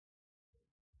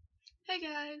Hey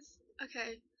guys!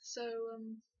 Okay, so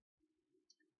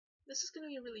this is gonna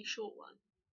be a really short one,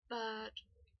 but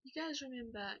you guys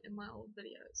remember in my old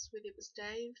videos where there was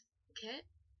Dave, the cat,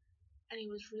 and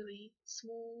he was really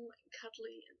small and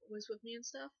cuddly and always with me and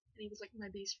stuff, and he was like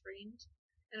my best friend,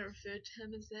 and I referred to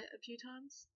him as that a few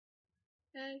times.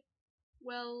 Okay,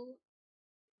 well,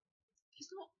 he's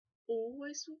not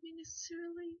always with me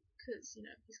necessarily, because,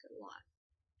 he's got a life,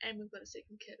 and we've got a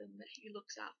second kitten that he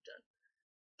looks after,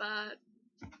 but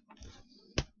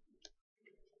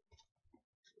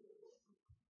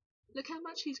look how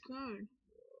much he's grown.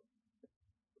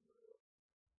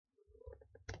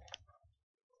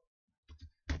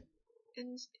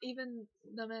 And even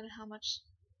no matter how much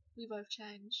we both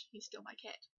change, he's still my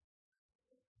cat.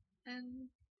 And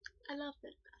I love that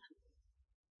about him.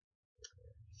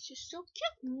 He's just so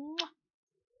cute. Mwah.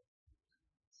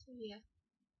 So yeah,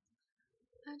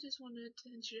 I just wanted to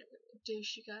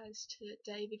introduce you guys to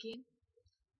Dave again.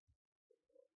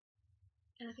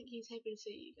 And I think he's happy to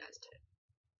see you guys too.